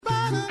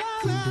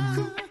You're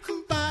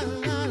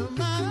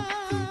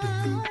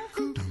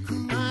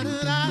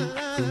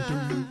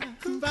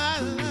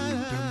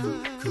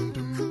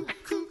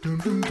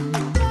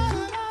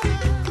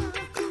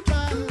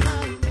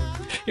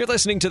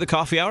listening to the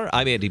Coffee Hour.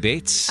 I'm Andy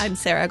Bates. I'm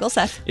Sarah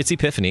Eggleseth. It's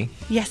Epiphany.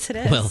 Yes, it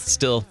is. Well,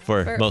 still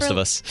for most of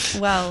us.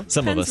 Well,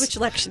 some of us. Depends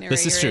which lectionary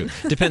this is you're true.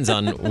 in. Depends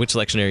on which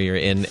lectionary you're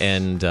in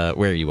and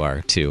where you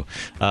are, too.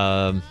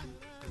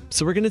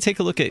 So we're going to take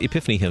a look at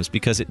Epiphany hymns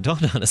because it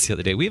dawned on us the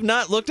other day. We have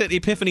not looked at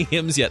Epiphany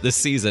hymns yet this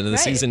season, and the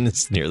season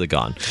is nearly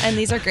gone. And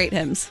these are great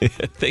hymns.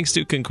 Thanks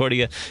to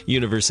Concordia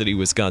University,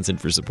 Wisconsin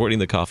for supporting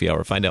the Coffee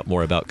Hour. Find out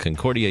more about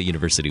Concordia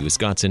University,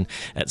 Wisconsin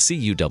at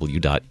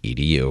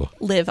cuw.edu.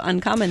 Live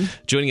uncommon.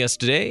 Joining us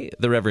today,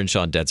 the Reverend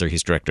Sean Daenzer.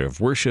 He's Director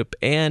of Worship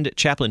and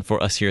Chaplain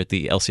for us here at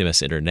the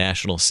LCMS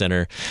International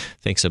Center.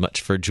 Thanks so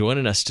much for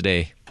joining us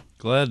today.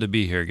 Glad to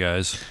be here,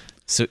 guys.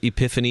 So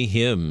Epiphany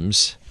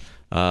hymns.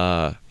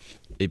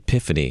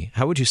 Epiphany.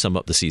 How would you sum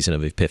up the season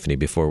of Epiphany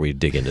before we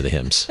dig into the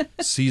hymns?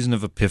 Season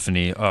of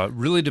Epiphany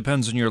really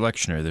depends on your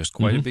lectionary. There's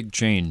quite a big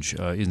change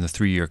in the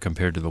 3-year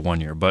compared to the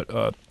 1-year. But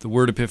the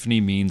word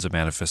Epiphany means a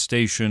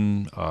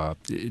manifestation.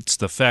 It's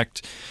the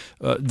fact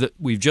that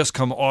we've just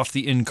come off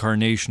the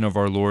incarnation of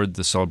our Lord,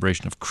 the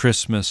celebration of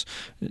Christmas.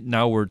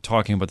 Now we're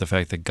talking about the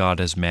fact that God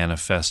has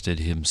manifested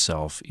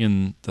himself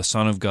in the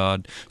Son of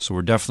God. So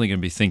we're definitely going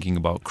to be thinking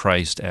about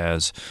Christ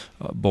as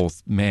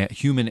both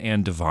human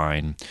and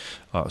divine.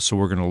 So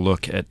we're going to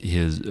look at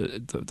his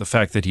the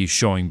fact that he's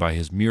showing by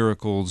his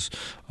miracles,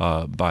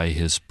 by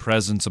his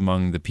presence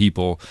among the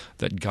people,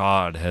 that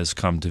God has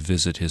come to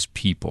visit his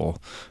people.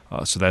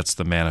 So that's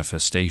the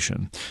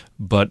manifestation.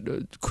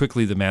 But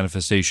quickly the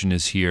manifestation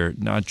is here,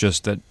 not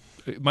just that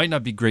it might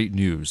not be great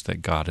news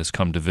that God has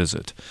come to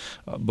visit,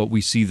 but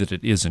we see that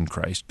it is in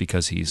Christ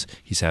because he's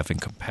having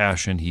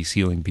compassion, he's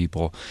healing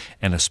people,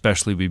 and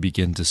especially we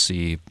begin to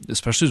see,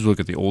 especially as we look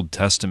at the Old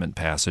Testament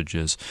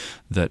passages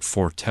that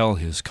foretell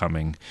his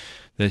coming,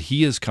 that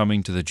he is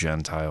coming to the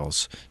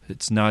Gentiles.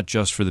 It's not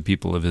just for the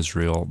people of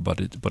Israel,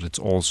 but it's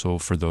also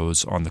for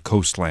those on the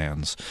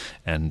coastlands.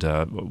 And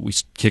we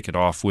kick it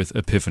off with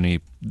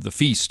Epiphany, the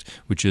feast,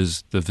 which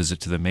is the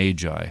visit to the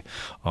Magi.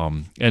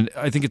 And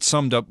I think it's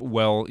summed up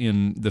well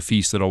in the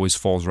feast that always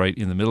falls right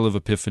in the middle of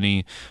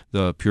Epiphany,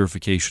 the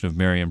purification of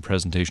Mary and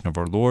presentation of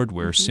our Lord,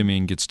 where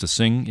Simeon gets to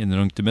sing in the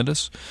Nunc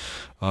Dimittis.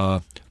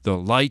 The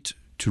light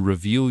to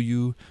reveal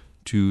you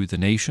to the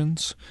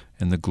nations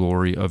and the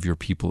glory of your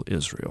people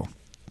Israel.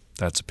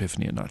 That's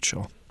Epiphany in a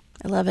nutshell.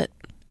 I love it.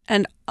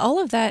 And all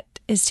of that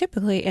is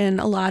typically in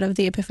a lot of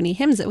the Epiphany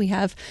hymns that we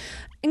have,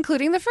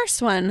 including the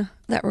first one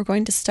that we're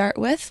going to start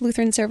with,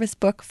 Lutheran Service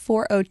Book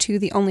 402,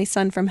 The Only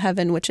Son from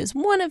Heaven, which is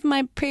one of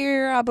my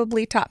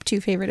probably top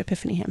 2 favorite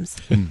Epiphany hymns.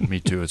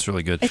 Me too. It's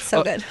really good. It's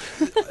so good.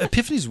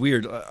 Epiphany's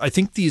weird. I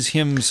think these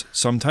hymns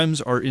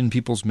sometimes are in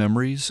people's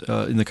memories,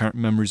 in the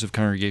memories of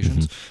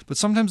congregations, but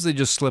sometimes they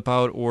just slip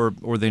out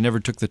or they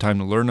never took the time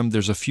to learn them.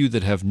 There's a few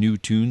that have new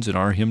tunes in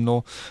our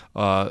hymnal,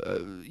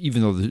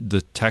 even though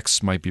the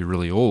texts might be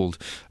really old.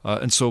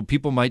 And so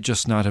people might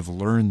just not have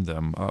learned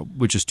them,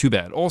 which is too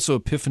bad. Also,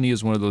 Epiphany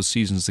is one of those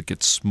seasons that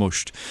gets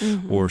smushed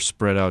or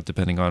spread out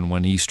depending on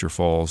when Easter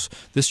falls.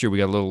 This year we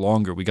got a little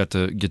longer. We got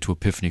to get to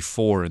Epiphany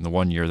 4 in the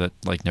 1 year. That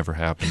never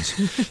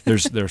happens.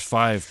 There's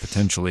 5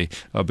 potentially,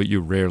 but you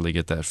rarely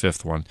get that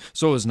 5th one.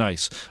 So it was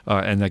nice,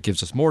 and that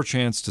gives us more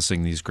chance to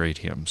sing these great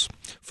hymns.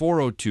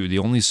 402, The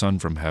Only Son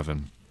from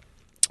Heaven.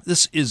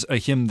 This is a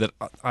hymn that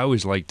I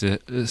always like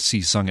to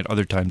see sung at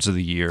other times of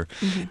the year.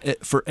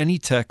 For any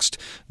text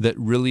that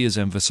really is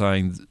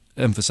emphasizing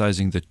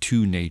the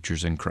two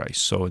natures in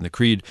Christ. So in the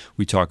Creed,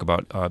 we talk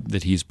about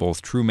that he's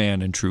both true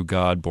man and true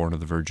God, born of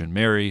the Virgin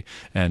Mary,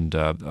 and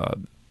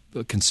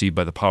conceived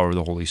by the power of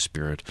the Holy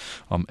Spirit.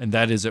 And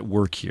that is at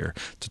work here,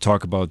 to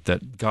talk about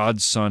that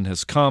God's Son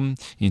has come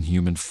in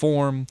human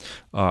form,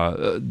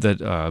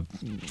 that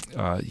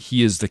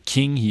he is the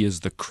King, he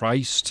is the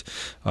Christ,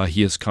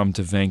 he has come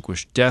to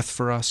vanquish death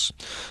for us.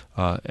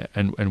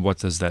 And what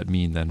does that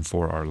mean then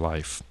for our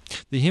life?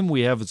 The hymn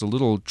we have is a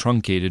little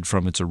truncated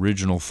from its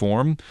original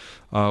form,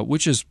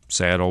 which is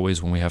sad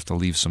always when we have to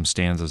leave some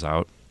stanzas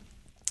out.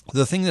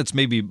 The thing that's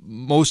maybe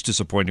most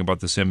disappointing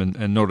about this hymn,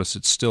 and notice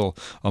it's still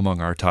among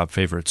our top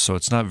favorites, so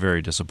it's not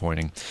very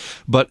disappointing,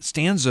 but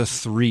stanza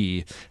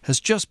 3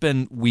 has just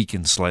been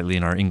weakened slightly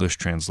in our English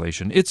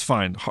translation. It's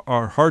fine.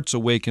 Our hearts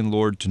awaken,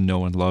 Lord, to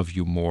know and love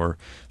you more.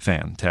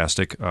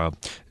 Fantastic.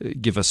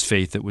 Give us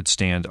faith that would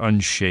stand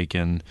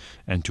unshaken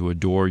and to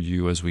adore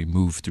you as we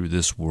move through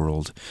this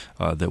world,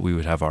 that we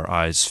would have our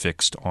eyes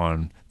fixed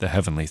on the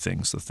heavenly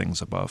things, the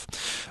things above.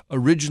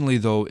 Originally,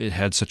 though, it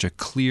had such a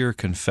clear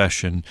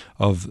confession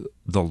of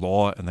the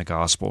law and the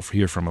gospel.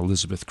 Here from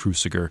Elizabeth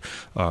Cruciger,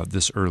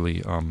 this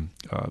early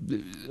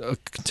a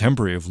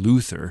contemporary of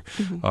Luther,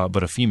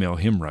 but a female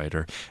hymn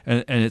writer.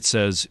 And it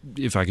says,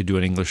 if I could do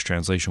an English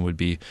translation, would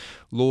be,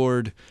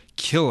 Lord,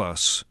 kill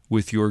us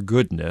with your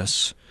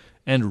goodness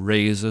and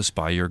raise us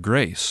by your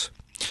grace.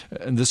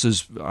 And this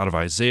is out of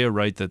Isaiah,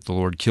 right, that the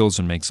Lord kills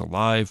and makes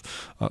alive.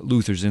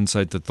 Luther's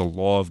insight that the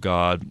law of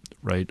God,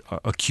 right,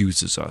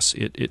 accuses us.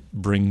 It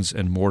brings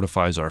and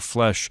mortifies our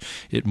flesh.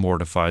 It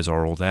mortifies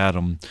our old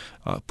Adam,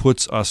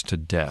 puts us to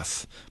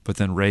death, but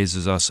then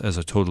raises us as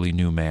a totally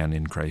new man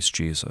in Christ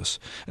Jesus.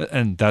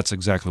 And that's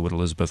exactly what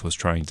Elizabeth was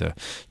trying to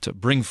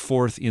bring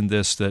forth in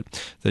this, that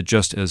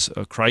just as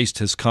Christ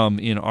has come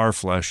in our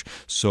flesh,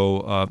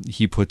 so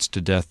he puts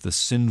to death the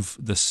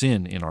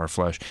sin in our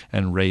flesh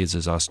and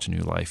raises us to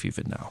new life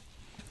even now.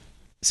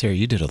 Sarah,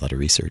 you did a lot of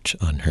research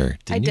on her,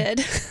 didn't you? I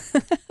did.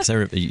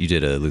 Sarah, you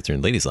did a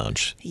Lutheran Ladies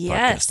Lounge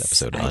podcast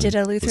episode on I did a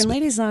Lutheran Elizabeth.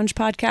 Ladies Lounge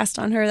podcast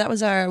on her. That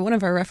was one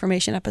of our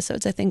Reformation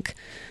episodes, I think,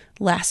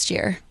 last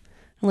year.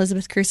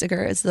 Elizabeth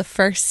Cruciger is the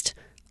first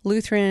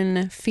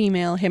Lutheran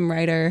female hymn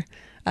writer,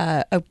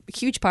 a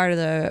huge part of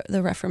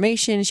the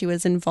Reformation. She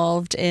was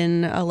involved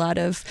in a lot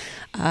of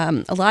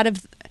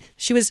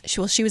she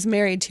was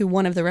married to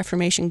one of the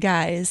Reformation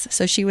guys,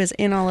 so she was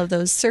in all of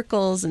those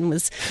circles and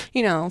was,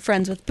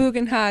 friends with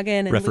Bugenhagen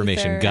and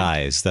Reformation Luther.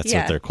 guthat's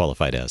what they're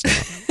qualified as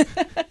now.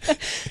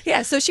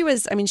 Yeah, so she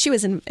was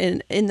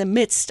in the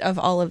midst of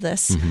all of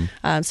this.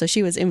 Mm-hmm. So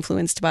she was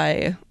influenced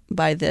by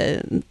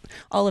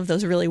all of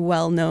those really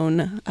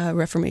well-known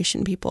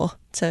Reformation people.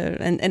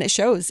 And it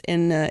shows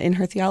in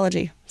her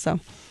theology.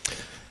 So,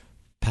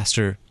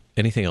 Pastor,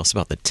 anything else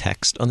about the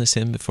text on this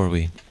hymn before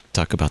we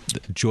talk about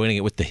joining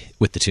it with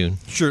the tune?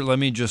 Sure. Let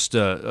me just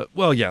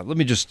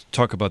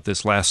talk about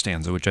this last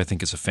stanza, which I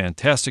think is a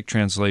fantastic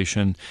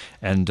translation.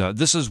 And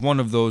this is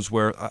one of those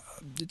where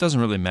it doesn't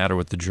really matter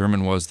what the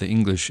German was. The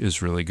English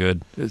is really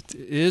good. It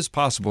is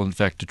possible, in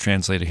fact, to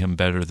translate a hymn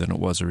better than it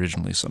was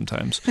originally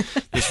sometimes.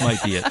 This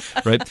might be it,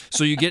 right?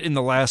 So you get in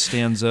the last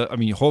stanza,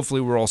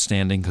 hopefully we're all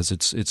standing because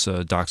it's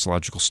a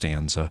doxological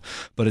stanza,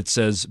 but it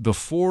says,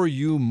 "Before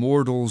you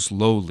mortals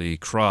lowly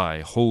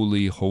cry,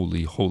 holy,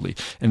 holy, holy."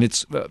 And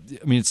it's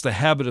the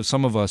habit of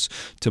some of us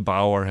to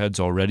bow our heads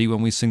already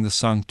when we sing the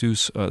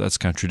Sanctus. That's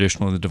kind of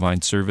traditional in the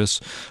divine service.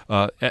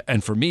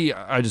 And for me,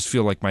 I just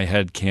feel like my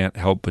head can't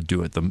help but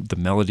do it. The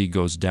melody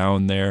goes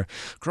down there.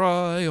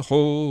 Cry,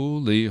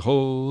 holy,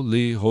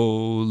 holy,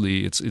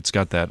 holy. It's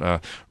got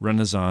that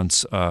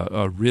Renaissance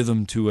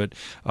rhythm to it,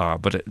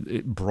 but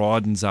it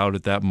broadens out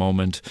at that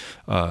moment.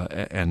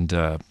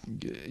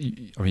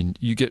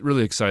 You get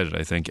really excited,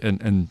 I think,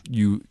 and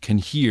you can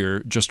hear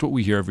just what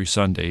we hear every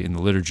Sunday in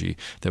the liturgy,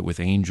 that with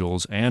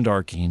angels and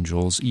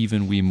archangels,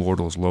 even we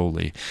mortals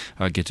lowly,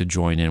 get to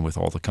join in with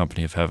all the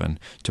company of heaven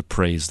to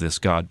praise this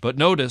God. But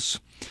notice,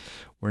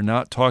 we're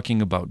not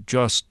talking about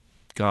just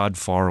God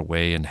far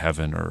away in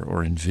heaven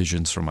or in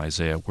visions from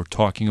Isaiah. We're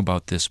talking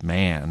about this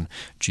man,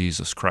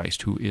 Jesus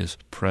Christ, who is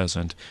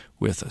present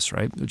with us,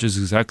 right? Which is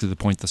exactly the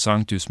point the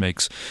Sanctus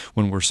makes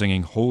when we're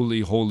singing,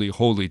 "Holy, holy,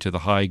 holy to the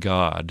high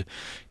God,"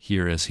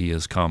 here as he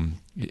has come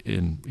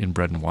in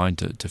bread and wine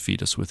to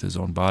feed us with his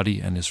own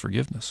body and his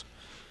forgiveness.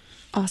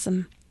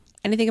 Awesome.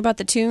 Anything about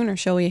the tune, or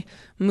shall we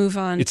move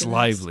on? It's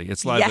lively.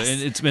 It's lively. Yes.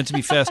 And it's meant to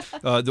be fast.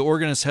 The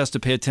organist has to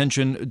pay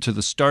attention to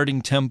the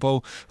starting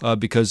tempo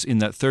because in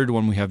that third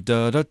one we have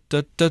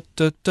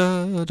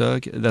da-da-da-da-da-da.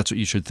 That's what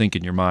you should think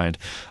in your mind.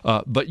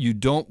 But you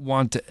don't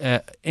want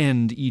to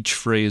end each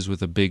phrase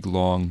with a big,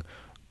 long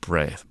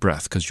breath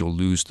because you'll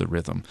lose the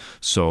rhythm.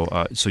 So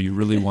you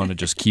really want to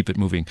just keep it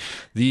moving.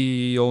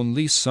 The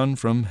only Son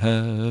from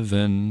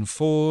heaven,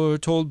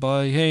 foretold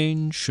by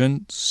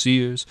ancient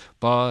seers,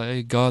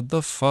 by God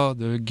the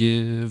Father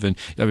given.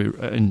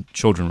 And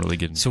children really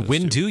get into So this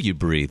when too. do you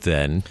breathe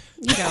then?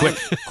 Quick,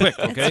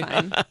 okay? That's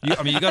fine.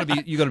 You got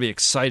to be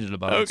excited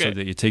about it so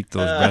that you take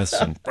those breaths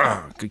and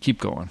keep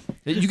going.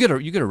 You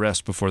get a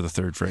rest before the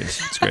third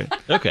phrase. It's great.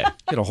 Okay.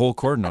 Get a whole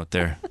chord note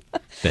there.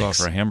 Go out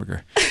for a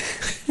hamburger.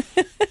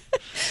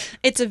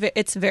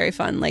 It's very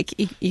fun. Like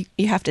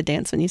you have to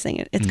dance when you sing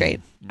it. It's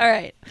great. All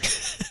right,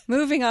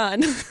 moving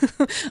on.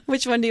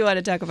 Which one do you want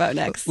to talk about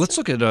next? Let's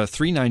look at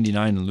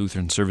 399 in the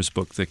Lutheran Service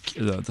Book.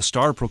 The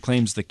star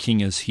proclaims the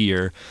King is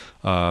here.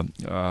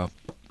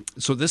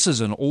 So this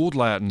is an old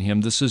Latin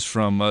hymn. This is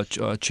from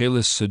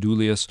Caelus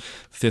Sedulius,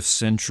 5th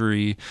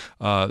century.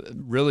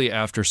 Really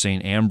after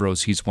St.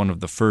 Ambrose, he's one of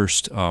the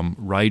first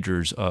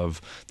writers of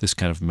this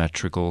kind of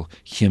metrical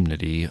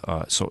hymnody.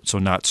 So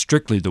not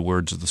strictly the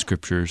words of the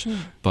Scriptures,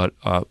 but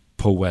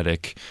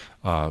poetic,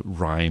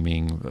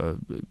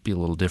 rhyming, be a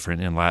little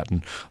different in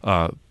Latin,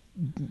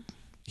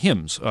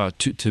 hymns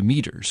to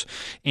meters.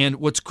 And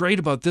what's great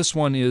about this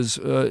one is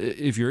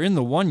if you're in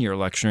the 1-year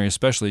lectionary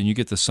especially, and you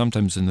get this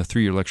sometimes in the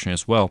 3-year lectionary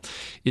as well,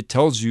 it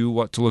tells you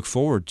what to look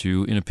forward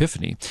to in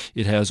Epiphany.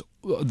 It has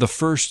the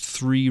first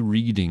 3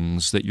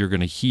 readings that you're going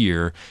to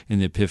hear in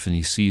the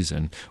Epiphany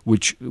season,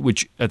 which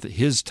at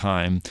his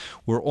time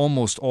were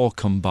almost all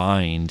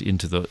combined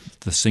into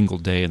the single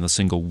day and the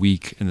single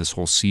week in this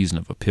whole season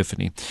of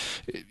Epiphany.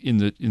 In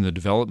the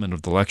development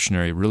of the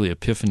lectionary, really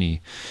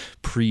Epiphany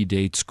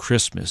predates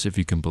Christmas, if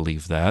you can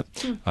believe that.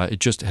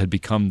 It just had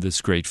become this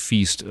great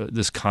feast,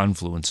 this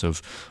confluence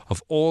of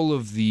all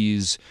of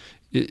these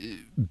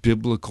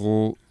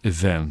biblical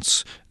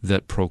events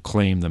that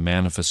proclaim the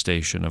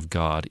manifestation of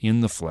God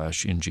in the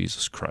flesh in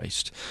Jesus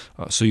Christ.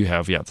 So you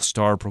have, the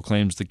star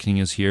proclaims the king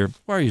is here.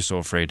 Why are you so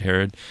afraid,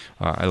 Herod?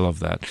 I love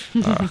that.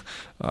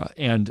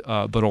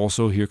 But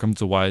also here comes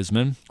the wise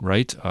men,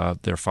 right?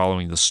 They're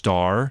following the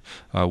star,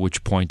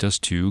 which point us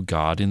to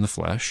God in the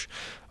flesh.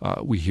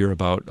 We hear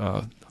about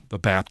the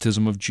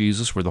baptism of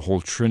Jesus, where the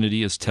whole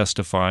Trinity is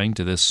testifying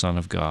to this Son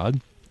of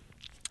God.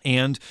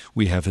 And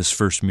we have his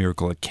first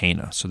miracle at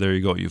Cana. So there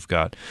you go. You've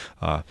got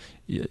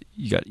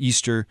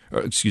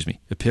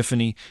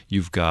Epiphany.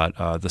 You've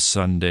got the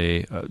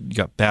Sunday. You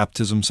got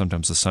baptism,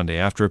 sometimes the Sunday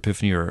after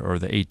Epiphany, or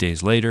the 8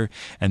 days later,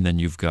 and then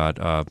you've got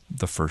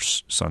the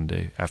first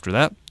Sunday after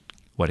that,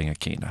 wedding at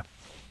Cana.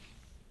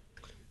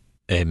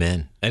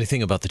 Amen.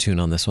 Anything about the tune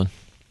on this one?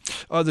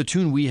 The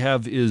tune we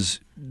have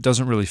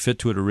doesn't really fit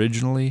to it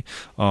originally.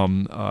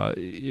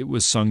 It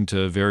was sung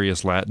to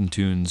various Latin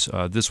tunes.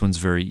 This one's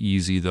very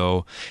easy,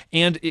 though.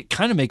 And it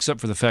kind of makes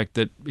up for the fact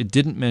that it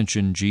didn't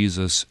mention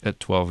Jesus at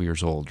 12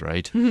 years old,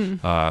 right?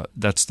 Mm-hmm.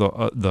 That's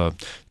the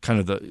kind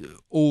of the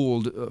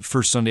old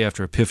first Sunday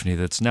after Epiphany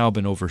that's now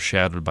been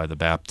overshadowed by the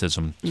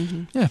baptism.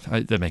 Mm-hmm. Yeah,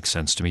 that makes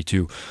sense to me,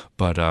 too.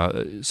 But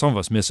some of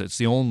us miss it. It's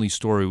the only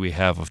story we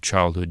have of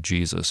childhood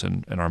Jesus,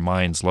 and our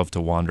minds love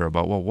to wander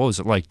about, well, what was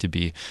it like to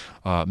be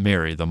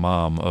Mary, the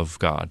mom of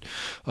God?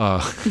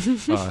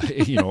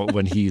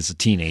 When he's a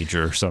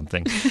teenager or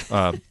something.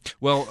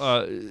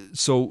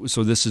 So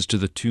this is to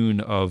the tune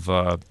of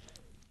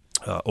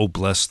 "Oh,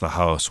 bless the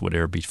house,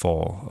 whate'er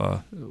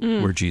befall,"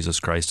 where Jesus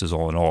Christ is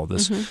all in all.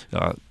 This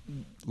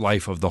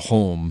life of the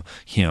home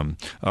hymn.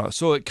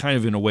 So it kind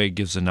of, in a way,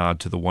 gives a nod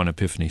to the one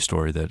Epiphany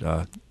story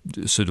that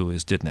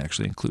Sedulius didn't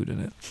actually include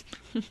in it.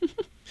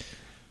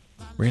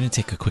 We're going to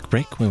take a quick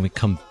break. When we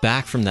come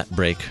back from that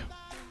break,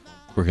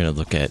 we're going to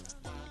look at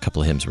couple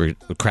of hymns. We're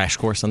a crash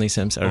course on these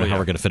hymns. I don't know how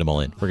we're going to fit them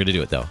all in. We're going to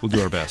do it, though. We'll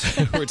do our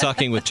best. We're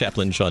talking with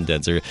Chaplain Sean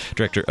Daenzer,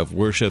 Director of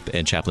Worship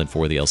and Chaplain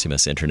for the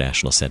LCMS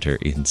International Center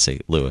in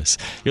St. Louis.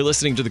 You're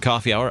listening to The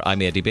Coffee Hour.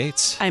 I'm Andy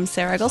Bates. I'm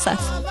Sarah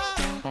Gulseth.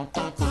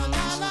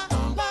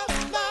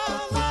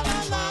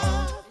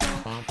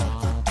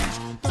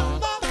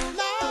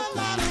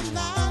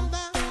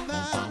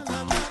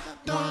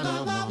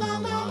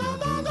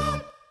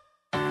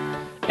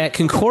 At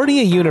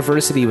Concordia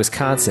University,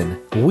 Wisconsin,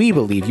 we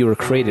believe you were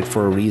created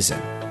for a reason: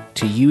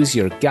 to use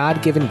your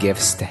God-given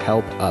gifts to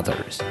help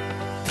others,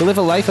 to live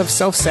a life of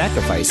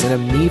self-sacrifice in a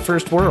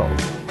me-first world,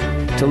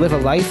 to live a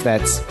life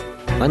that's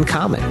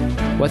uncommon.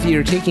 Whether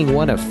you're taking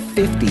one of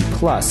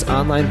 50-plus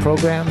online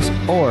programs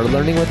or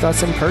learning with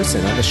us in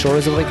person on the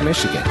shores of Lake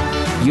Michigan,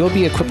 you'll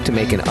be equipped to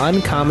make an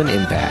uncommon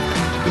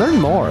impact.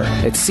 Learn more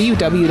at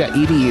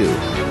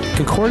cuw.edu.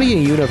 Concordia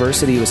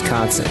University,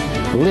 Wisconsin.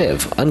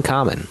 Live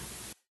uncommon.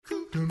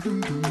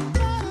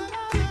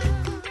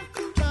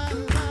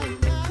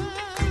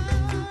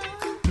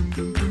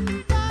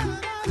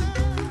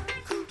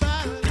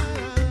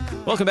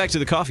 Welcome back to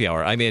the Coffee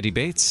Hour. I'm Andy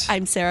Bates.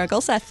 I'm Sarah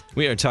Gulseth.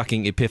 We are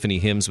talking Epiphany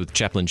hymns with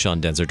Chaplain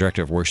Sean Daenzer,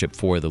 Director of Worship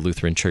for the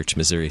Lutheran Church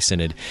Missouri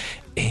Synod.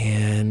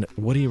 And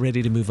what are you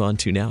ready to move on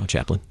to now,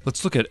 Chaplain?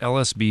 Let's look at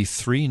LSB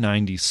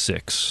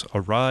 396,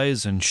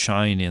 Arise and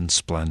Shine in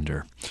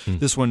Splendor.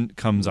 This one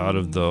comes out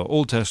of the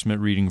Old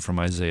Testament reading from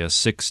Isaiah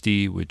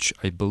 60, which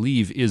I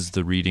believe is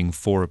the reading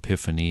for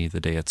Epiphany, the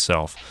day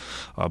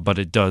itself. But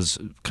it does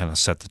kind of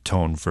set the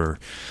tone for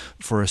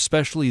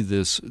especially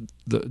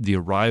the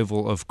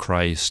arrival of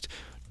Christ,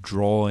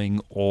 drawing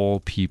all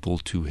people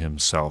to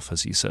himself,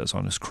 as he says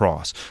on his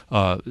cross,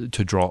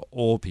 to draw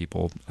all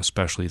people,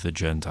 especially the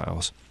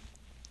Gentiles.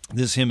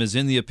 This hymn is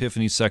in the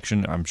Epiphany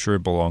section. I'm sure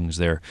it belongs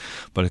there,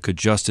 but it could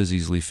just as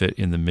easily fit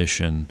in the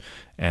mission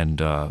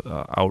and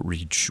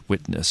outreach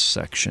witness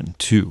section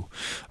too,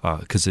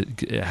 because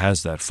it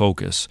has that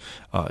focus.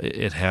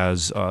 It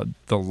has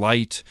the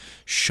light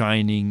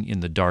shining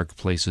in the dark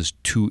places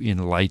to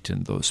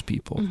enlighten those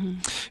people. Mm-hmm.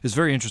 It's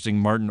very interesting.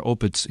 Martin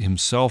Opitz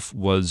himself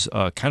was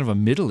kind of a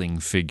middling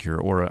figure,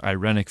 or an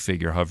irenic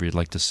figure, however you'd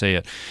like to say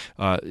it.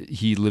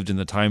 He lived in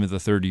the time of the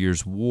 30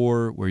 Years'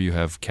 War, where you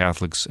have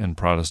Catholics and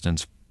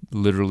Protestants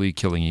literally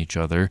killing each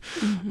other.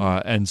 Mm-hmm.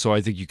 And so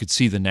I think you could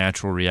see the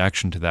natural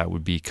reaction to that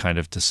would be kind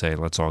of to say,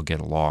 let's all get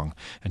along.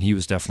 And he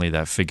was definitely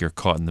that figure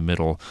caught in the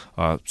middle,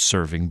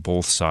 serving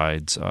both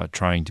sides,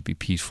 trying to be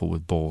peaceful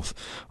with both.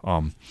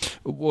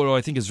 What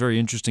I think is very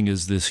interesting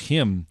is this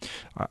hymn,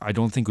 I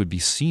don't think would be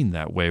seen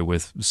that way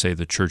with, say,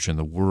 the church and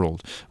the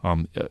world.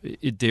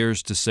 It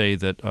dares to say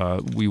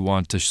that we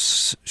want to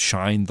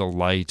shine the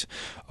light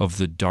of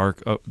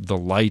the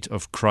light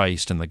of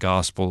Christ and the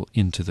gospel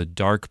into the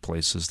dark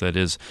places, that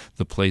is,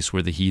 the place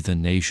where the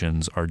heathen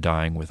nations are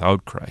dying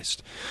without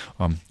Christ.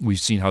 We've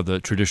seen how the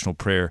traditional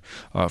prayer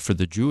for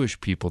the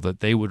Jewish people, that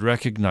they would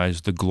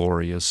recognize the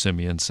glory, as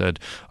Simeon said,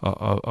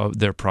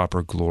 their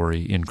proper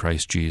glory in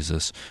Christ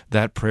Jesus.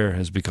 That prayer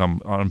has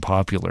become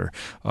unpopular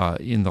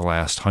in the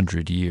last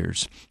 100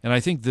 years. And I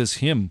think this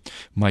hymn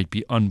might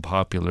be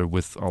unpopular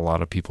with a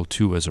lot of people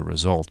too as a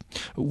result.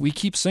 We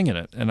keep singing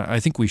it, and I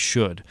think we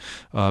should,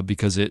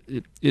 because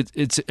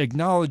it's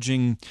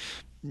acknowledging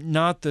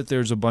not that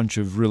there's a bunch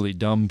of really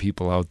dumb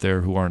people out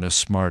there who aren't as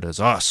smart as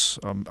us,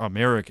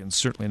 Americans,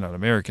 certainly not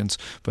Americans,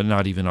 but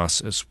not even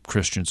us as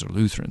Christians or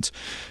Lutherans.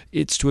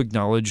 It's to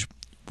acknowledge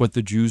what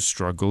the Jews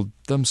struggled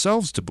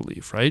themselves to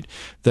believe, right?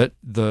 That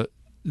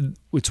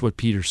it's what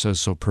Peter says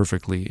so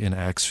perfectly in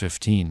Acts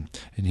 15,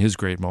 in his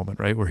great moment,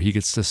 right, where he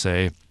gets to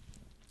say,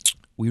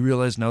 we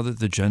realize now that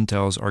the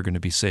Gentiles are going to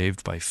be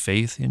saved by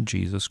faith in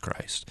Jesus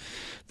Christ,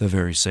 the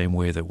very same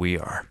way that we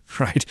are,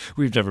 right?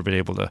 We've never been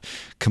able to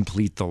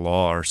complete the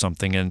law or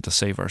something and to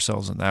save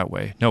ourselves in that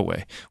way. No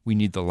way. We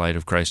need the light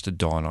of Christ to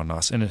dawn on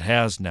us, and it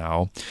has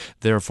now.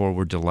 Therefore,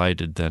 we're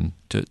delighted then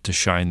to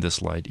shine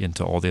this light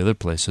into all the other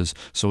places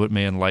so it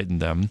may enlighten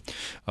them,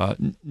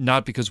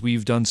 not because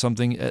we've done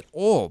something at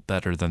all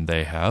better than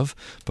they have,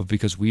 but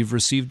because we've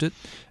received it,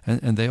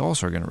 and they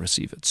also are going to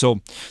receive it.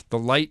 So the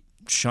light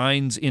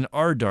shines in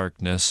our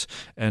darkness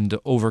and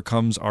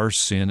overcomes our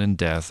sin and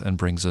death and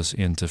brings us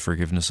into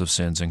forgiveness of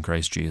sins in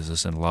Christ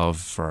Jesus and love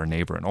for our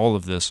neighbor. And all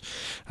of this,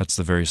 that's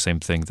the very same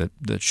thing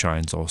that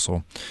shines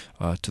also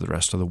to the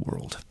rest of the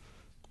world.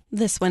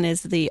 This one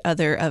is the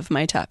other of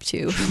my top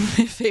two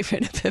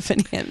favorite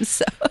Epiphany hymns.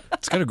 So.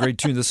 It's got a great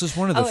tune. This is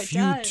one of the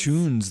few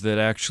tunes that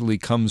actually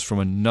comes from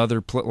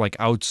another, like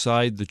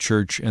outside the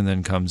church and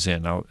then comes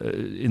in. Now,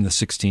 in the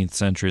 16th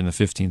century and the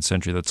 15th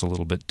century, that's a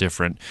little bit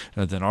different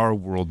than our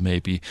world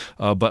maybe.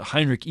 But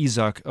Heinrich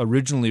Isaac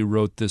originally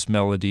wrote this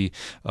melody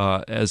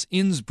as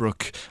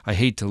Innsbruck, I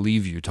hate to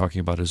leave you, talking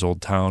about his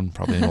old town,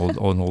 probably an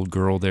old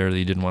girl there that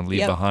he didn't want to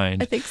leave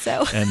behind. I think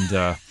so.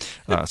 And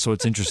so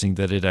it's interesting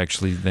that it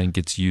actually then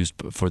gets used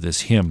for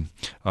this hymn.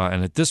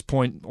 And at this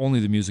point, only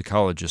the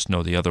musicologists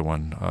know the other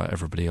one.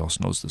 Everybody else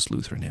knows this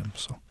Lutheran hymn.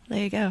 So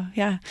there you go.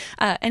 Yeah.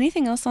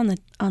 Anything else on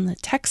the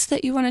text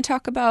that you want to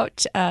talk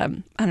about? I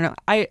don't know.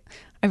 I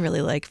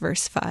really like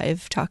verse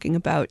 5 talking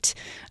about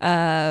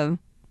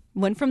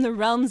when from the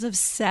realms of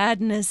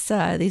sadness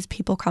these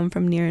people come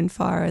from near and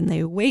far and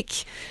they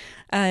wake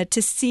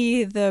to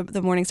see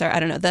the morning star. I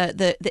don't know.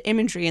 The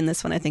imagery in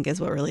this one I think is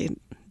what really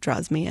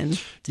draws me in.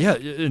 Yeah,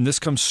 and this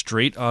comes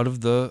straight out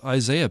of the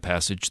Isaiah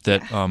passage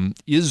that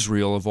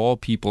Israel, of all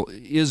people,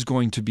 is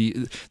going to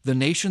be, the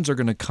nations are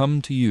going to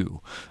come to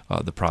you,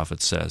 the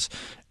prophet says.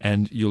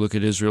 And you look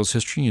at Israel's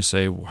history and you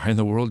say, why in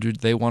the world do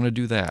they want to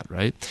do that,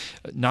 right?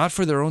 Not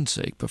for their own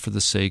sake, but for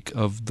the sake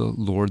of the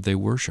Lord they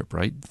worship,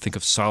 right? Think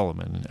of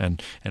Solomon and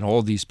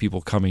all these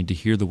people coming to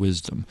hear the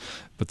wisdom.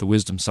 But the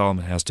wisdom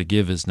Solomon has to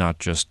give is not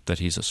just that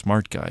he's a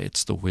smart guy.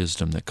 It's the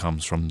wisdom that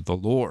comes from the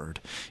Lord.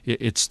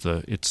 It's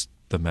the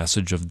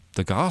message of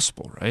the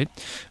gospel, right?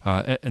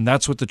 And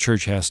that's what the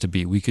church has to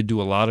be. We could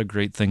do a lot of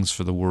great things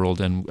for the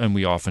world, and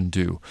we often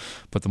do.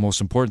 But the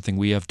most important thing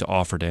we have to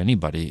offer to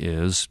anybody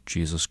is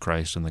Jesus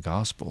Christ and the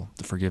gospel,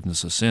 the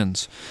forgiveness of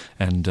sins.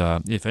 And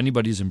if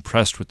anybody's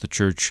impressed with the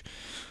church,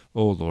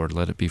 oh, Lord,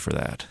 let it be for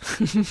that.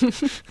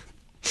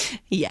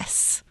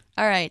 Yes.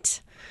 All right.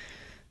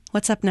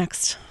 What's up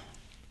next?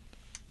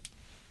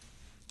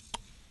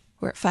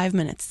 We're at 5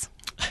 minutes.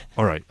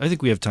 All right. I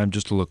think we have time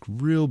just to look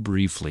real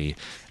briefly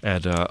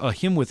at a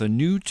hymn with a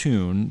new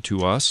tune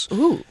to us.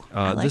 Ooh,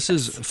 I like this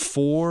is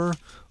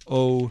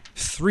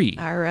 403.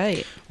 All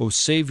right. O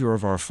Savior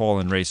of our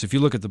fallen race. If you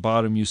look at the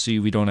bottom, you see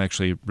we don't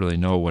actually really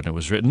know when it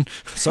was written.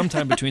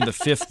 Sometime between the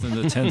 5th and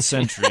the 10th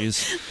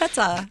centuries. That's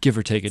give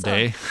or take a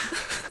day.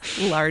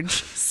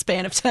 Large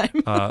span of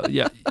time.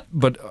 Yeah,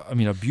 but I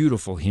mean, a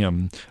beautiful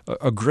hymn,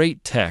 a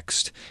great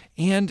text,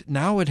 and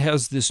now it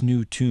has this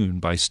new tune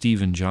by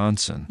Stephen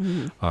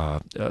Johnson.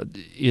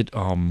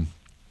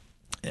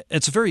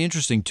 It's a very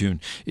interesting tune.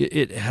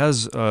 It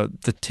has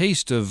the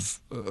taste of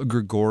a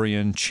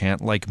Gregorian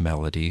chant-like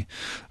melody,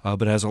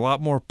 but has a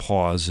lot more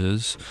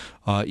pauses.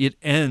 It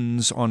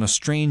ends on a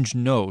strange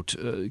note.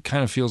 It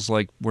kind of feels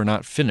like we're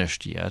not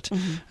finished yet,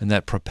 and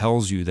that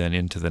propels you then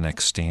into the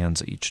next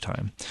stanza each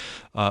time.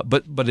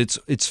 But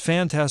it's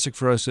fantastic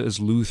for us as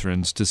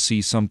Lutherans to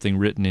see something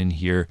written in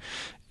here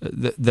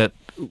that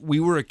we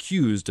were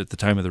accused at the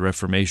time of the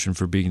Reformation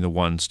for being the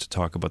ones to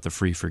talk about the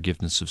free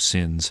forgiveness of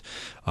sins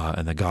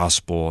and the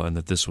gospel, and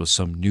that this was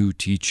some new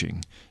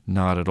teaching.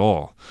 Not at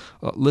all.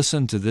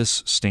 Listen to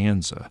this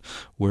stanza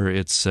where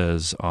it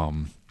says,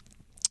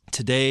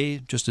 today,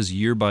 just as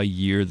year by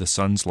year the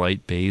sun's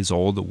light bathes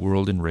all the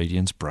world in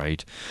radiance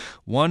bright,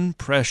 one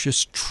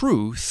precious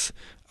truth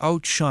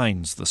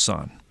outshines the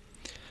sun.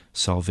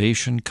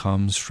 Salvation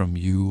comes from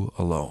you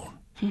alone.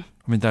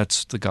 I mean,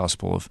 that's the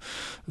gospel of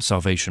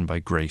salvation by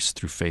grace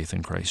through faith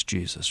in Christ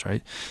Jesus,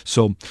 right?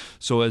 So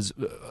as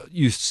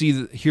you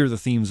hear the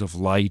themes of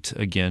light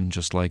again,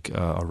 just like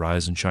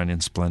arise and shine in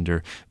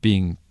splendor,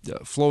 being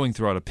flowing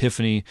throughout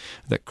Epiphany,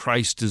 that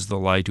Christ is the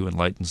light who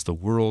enlightens the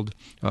world.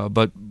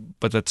 But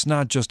that's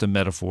not just a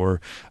metaphor.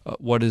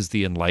 What is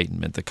the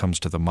enlightenment that comes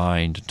to the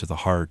mind, to the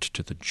heart,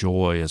 to the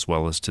joy, as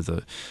well as to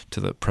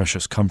the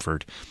precious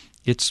comfort?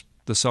 It's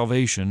the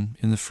salvation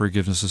in the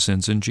forgiveness of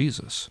sins in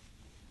Jesus.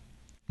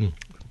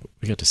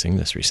 We got to sing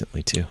this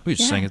recently, too. We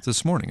just sang it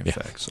this morning, in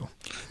fact. So,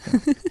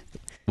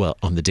 well,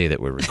 on the day that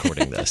we're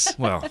recording this.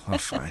 Well,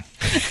 fine.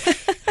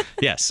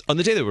 Yes, on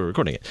the day that we're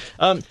recording it.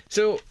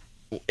 So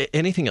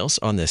Anything else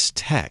on this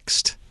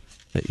text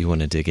that you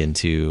want to dig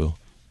into,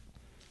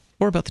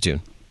 or about the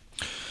tune?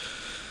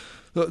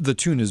 The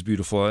tune is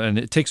beautiful, and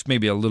it takes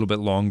maybe a little bit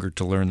longer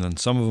to learn than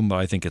some of them, but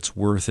I think it's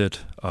worth it.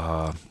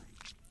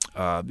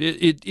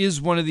 It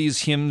is one of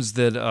these hymns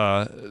that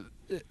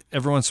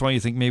every once in a while you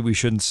think maybe we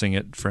shouldn't sing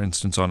it, for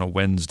instance, on a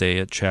Wednesday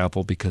at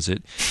chapel, because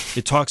it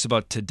talks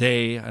about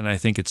today, and I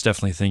think it's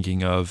definitely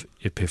thinking of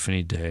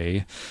Epiphany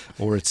Day,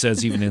 or it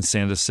says even in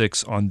Stanza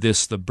 6, on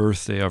this, the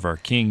birthday of our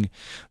King.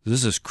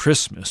 This is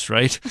Christmas,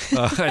 right?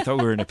 I thought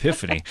we were in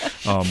Epiphany.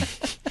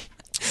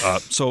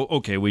 So,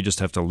 okay, we just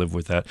have to live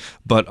with that.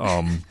 But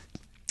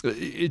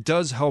it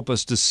does help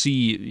us to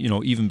see,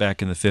 even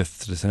back in the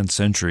 5th to 10th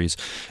centuries,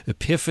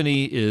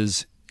 Epiphany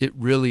it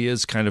really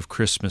is kind of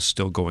Christmas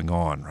still going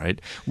on,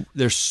 right?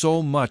 There's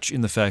so much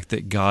in the fact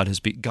that God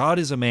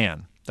is a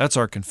man. That's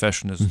our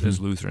confession as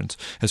Lutherans,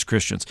 as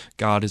Christians.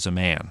 God is a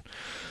man.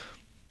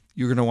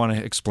 You're going to want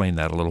to explain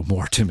that a little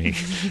more to me.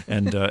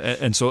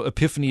 And so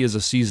Epiphany is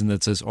a season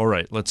that says, all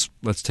right, let's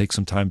take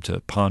some time to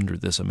ponder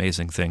this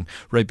amazing thing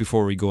right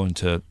before we go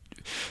into.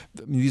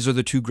 These are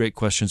the two great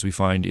questions we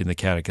find in the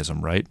Catechism,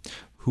 right?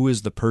 Who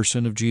is the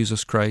person of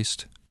Jesus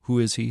Christ? Who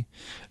is he?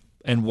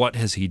 And what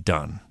has he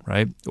done,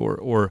 right?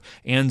 Or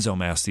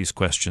Anselm asked these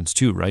questions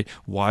too, right?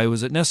 Why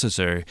was it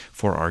necessary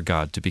for our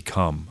God to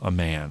become a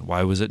man?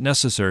 Why was it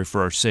necessary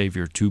for our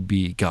Savior to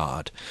be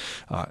God?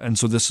 And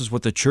so this is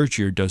what the church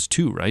year does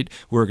too, right?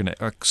 We're going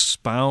to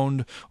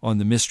expound on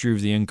the mystery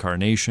of the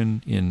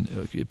Incarnation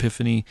in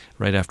Epiphany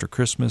right after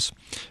Christmas,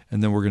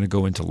 and then we're going to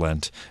go into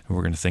Lent, and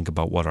we're going to think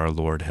about what our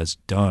Lord has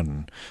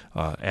done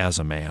as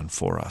a man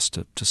for us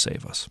to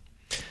save us.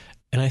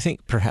 And I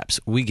think perhaps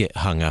we get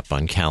hung up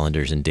on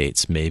calendars and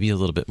dates maybe a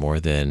little bit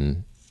more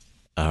than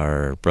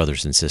our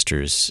brothers and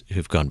sisters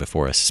who've gone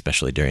before us,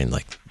 especially during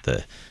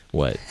that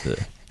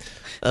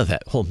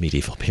whole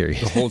medieval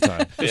period. The whole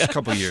time. Just a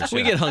couple of years.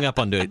 We get hung up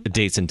on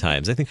dates and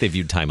times. I think they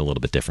viewed time a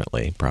little bit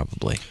differently,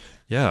 probably.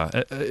 Yeah,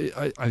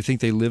 I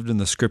think they lived in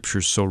the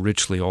Scriptures so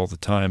richly all the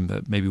time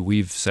that maybe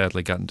we've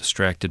sadly gotten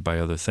distracted by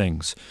other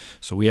things.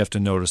 So we have to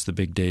notice the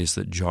big days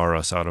that jar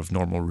us out of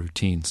normal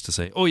routines to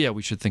say, oh yeah,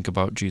 we should think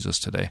about Jesus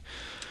today.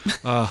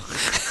 God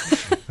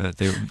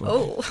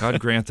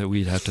grant that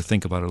we'd have to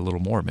think about it a little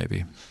more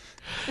maybe.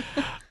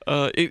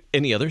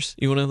 Any others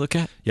you want to look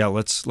at? Yeah,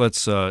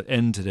 let's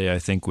end today, I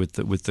think, with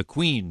the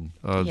Queen,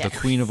 the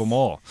Queen of them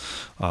all.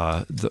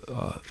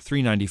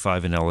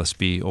 395 in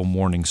LSB, O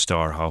morning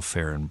star, how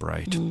fair and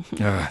bright.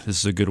 Mm-hmm. This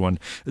is a good one.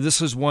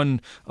 This is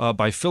one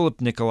by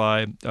Philip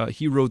Nicolai.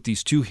 He wrote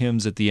these two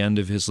hymns at the end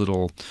of his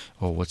little,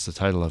 what's the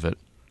title of it?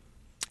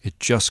 It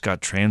just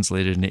got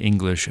translated into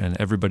English, and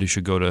everybody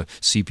should go to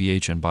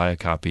CPH and buy a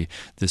copy.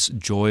 This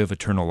Joy of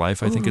Eternal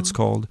Life, I think it's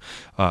called.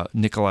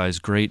 Nicolai's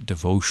great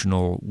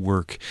devotional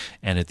work,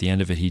 and at the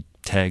end of it, he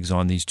tags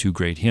on these two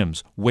great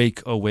hymns.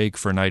 Wake, awake,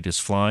 for night is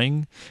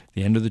flying.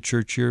 The end of the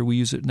church year, we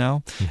use it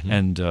now. Mm-hmm.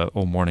 And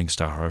O morning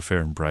star, how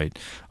fair and bright.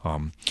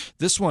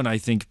 This one, I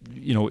think,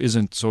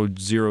 isn't so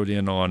zeroed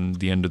in on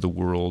the end of the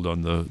world,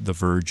 on the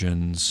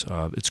virgins.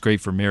 It's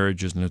great for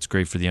marriages, and it's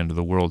great for the end of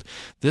the world.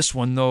 This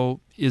one, though,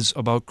 is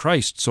about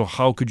Christ, so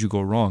how could you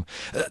go wrong?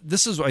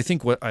 This is, I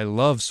think, what I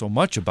love so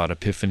much about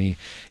Epiphany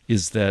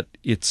is that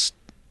it's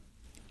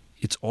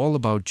all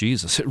about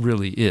Jesus. It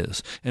really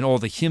is. And all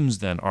the hymns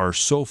then are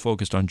so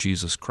focused on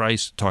Jesus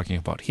Christ, talking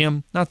about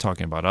him, not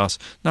talking about us,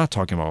 not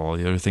talking about all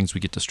the other things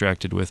we get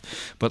distracted with,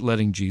 but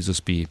letting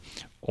Jesus be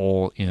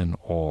all in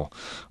all.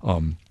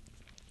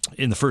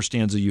 In the first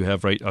stanza you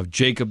have, right, of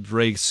Jacob's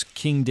race,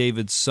 King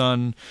David's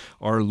son,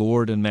 our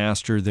Lord and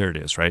Master. There it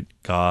is, right?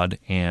 God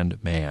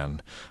and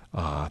man.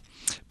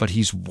 But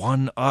he's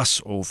won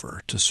us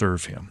over to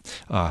serve him.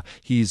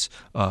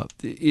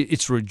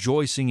 It's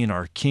rejoicing in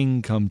our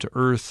King come to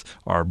earth,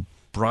 our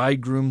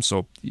bridegroom.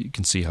 So you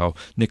can see how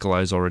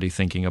Nicolai is already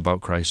thinking about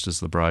Christ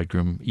as the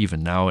bridegroom,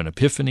 even now in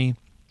Epiphany.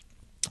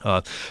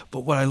 But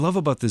what I love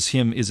about this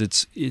hymn is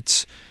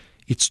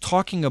it's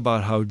talking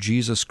about how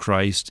Jesus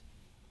Christ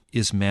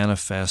is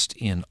manifest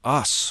in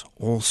us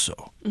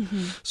also.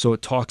 Mm-hmm. So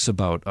it talks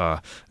about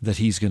that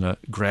he's going to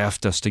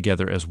graft us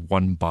together as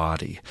one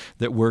body,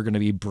 that we're going to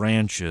be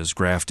branches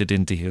grafted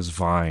into his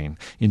vine,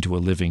 into a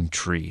living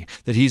tree,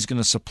 that he's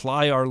going to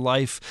supply our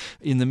life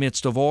in the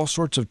midst of all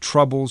sorts of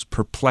troubles,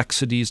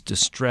 perplexities,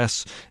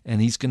 distress, and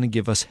he's going to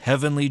give us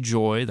heavenly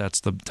joy.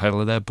 That's the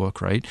title of that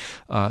book, right?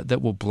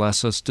 That will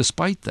bless us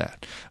despite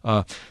that.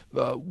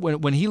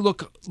 When he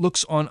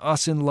looks on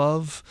us in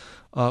love,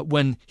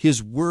 when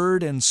his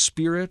word and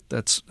spirit,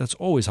 that's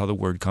always how the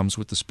word comes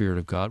with the Spirit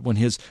of God, when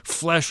his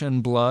flesh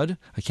and blood,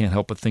 I can't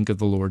help but think of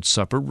the Lord's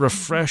Supper,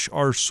 refresh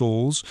our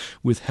souls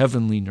with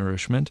heavenly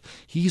nourishment,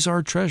 he's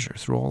our treasure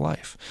through all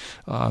life.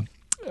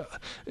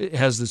 it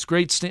has this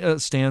great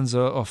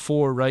stanza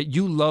 4, right?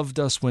 You loved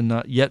us when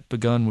not yet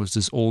begun was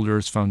this old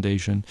earth's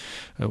foundation,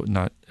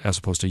 not as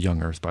opposed to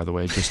young earth, by the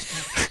way,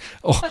 just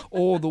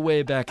all the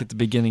way back at the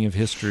beginning of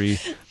history.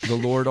 The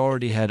Lord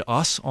already had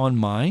us on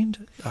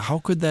mind. How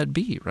could that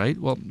be, right?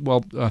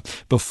 Well,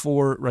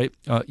 before, right,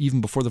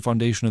 even before the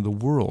foundation of the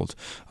world,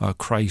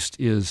 Christ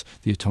is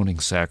the atoning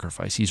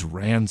sacrifice. He's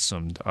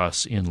ransomed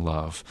us in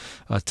love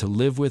to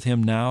live with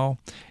him now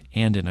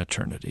and in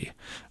eternity.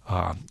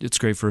 It's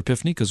great for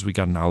Epiphany because we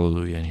got an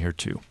Alleluia in here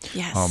too.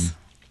 Yes.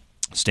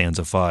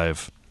 Stanza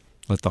 5.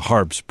 Let the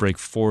harps break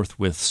forth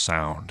with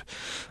sound.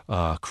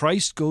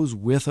 Christ goes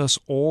with us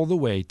all the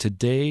way,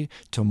 today,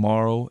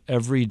 tomorrow,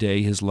 every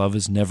day. His love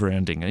is never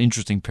ending. An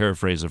interesting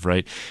paraphrase of,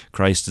 right,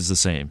 Christ is the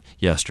same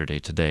yesterday,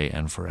 today,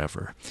 and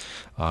forever.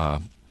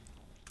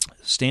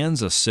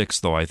 Stanza 6,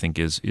 though, I think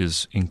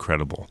is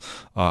incredible.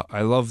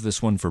 I love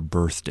this one for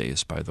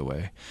birthdays, by the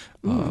way.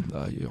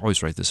 I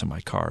always write this in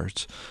my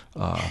cards.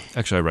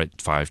 Actually, I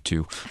write 5,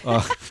 too.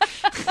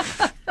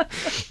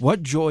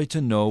 What joy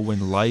to know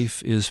when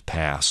life is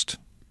past.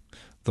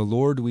 The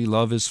Lord we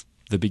love is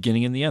the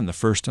beginning and the end, the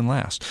first and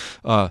last.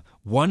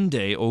 One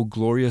day, oh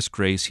glorious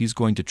grace, he's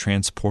going to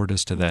transport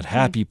us to that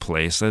happy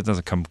place. That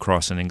doesn't come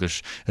across in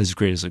English as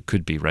great as it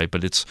could be, right?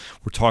 But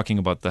we're talking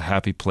about the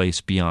happy place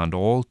beyond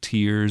all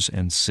tears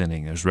and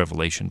sinning. There's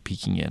Revelation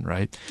peeking in,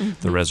 right?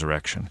 The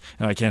resurrection.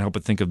 And I can't help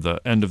but think of the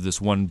end of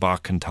this one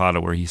Bach cantata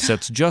where he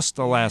sets just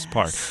the last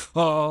part.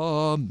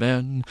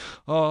 Amen,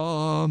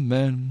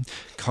 amen.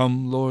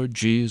 Come, Lord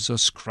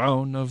Jesus,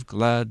 crown of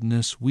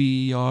gladness,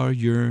 we are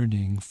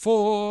yearning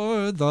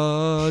for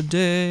the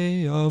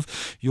day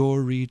of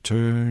your returning.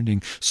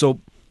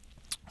 So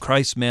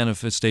Christ's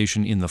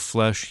manifestation in the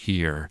flesh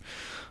here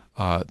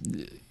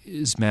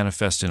is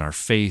manifest in our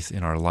faith,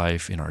 in our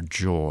life, in our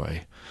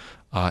joy,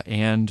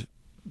 and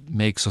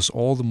makes us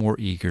all the more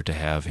eager to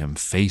have him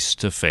face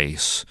to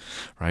face,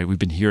 right? We've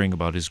been hearing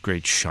about his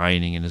great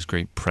shining and his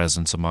great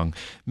presence among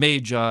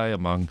magi,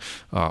 among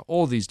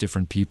all these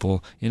different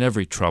people in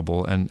every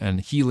trouble,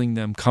 and healing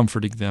them,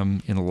 comforting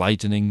them,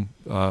 enlightening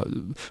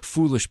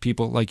foolish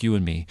people like you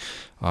and me.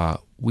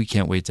 We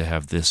can't wait to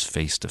have this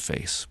face to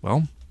face.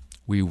 Well,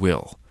 we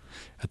will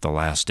at the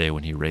last day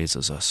when he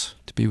raises us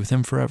to be with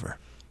him forever.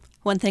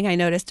 One thing I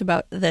noticed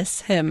about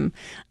this hymn,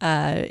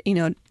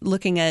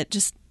 looking at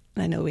just,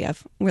 I know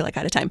we're like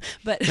out of time,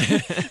 but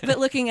but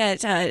looking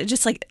at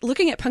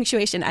looking at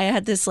punctuation, I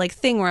had this like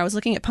thing where I was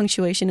looking at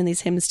punctuation in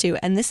these hymns too,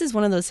 and this is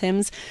one of those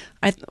hymns.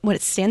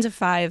 It's stanza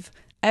 5.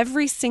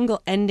 Every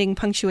single ending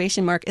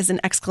punctuation mark is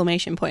an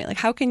exclamation point. Like,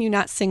 how can you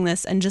not sing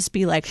this and just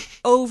be like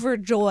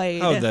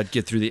overjoyed? How did that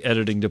get through the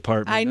editing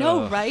department? I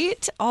know,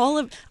 right? All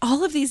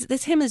of these.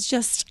 This hymn is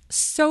just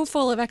so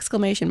full of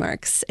exclamation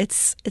marks.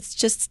 It's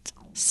just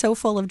so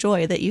full of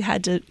joy that you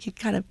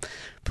kind of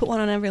put one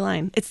on every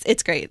line.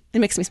 It's great. It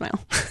makes me smile.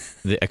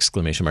 The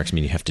exclamation marks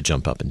mean you have to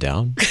jump up and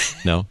down?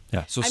 No?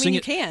 Yeah. So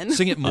you can.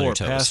 Sing it more.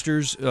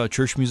 Pastors,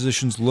 church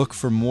musicians, look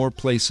for more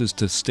places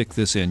to stick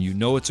this in. You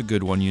know it's a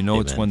good one. You know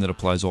It's one that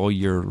applies all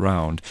year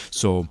round.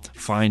 So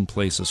find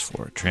places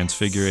for it.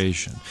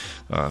 Transfiguration.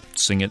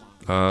 Sing it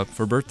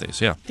for birthdays.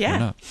 Yeah. Why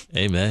not?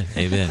 Amen.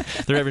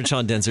 The Reverend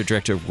Sean Daenzer,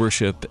 Director of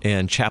Worship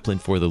and Chaplain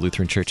for the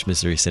Lutheran Church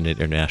Missouri Synod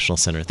International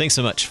Center. Thanks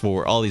so much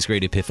for all these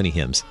great Epiphany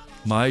hymns.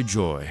 My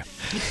joy.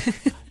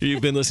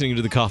 You've been listening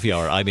to The Coffee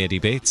Hour. I'm Andy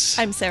Bates.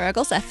 I'm Sarah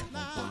Golseth.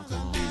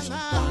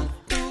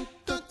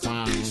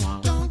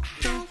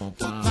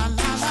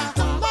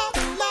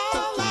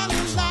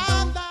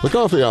 The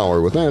Coffee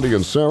Hour with Andy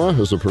and Sarah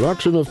is a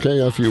production of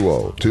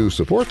KFUO. To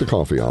support the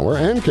Coffee Hour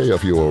and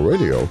KFUO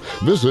Radio,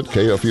 visit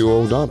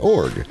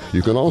KFUO.org.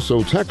 You can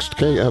also text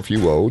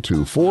KFUO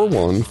to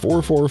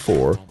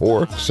 41444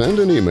 or send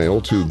an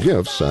email to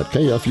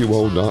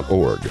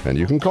gifts@kfuo.org. And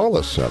you can call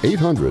us at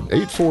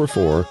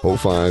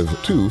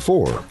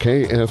 800-844-0524.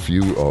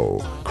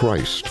 KFUO.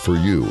 Christ for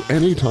you,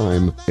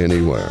 anytime,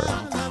 anywhere.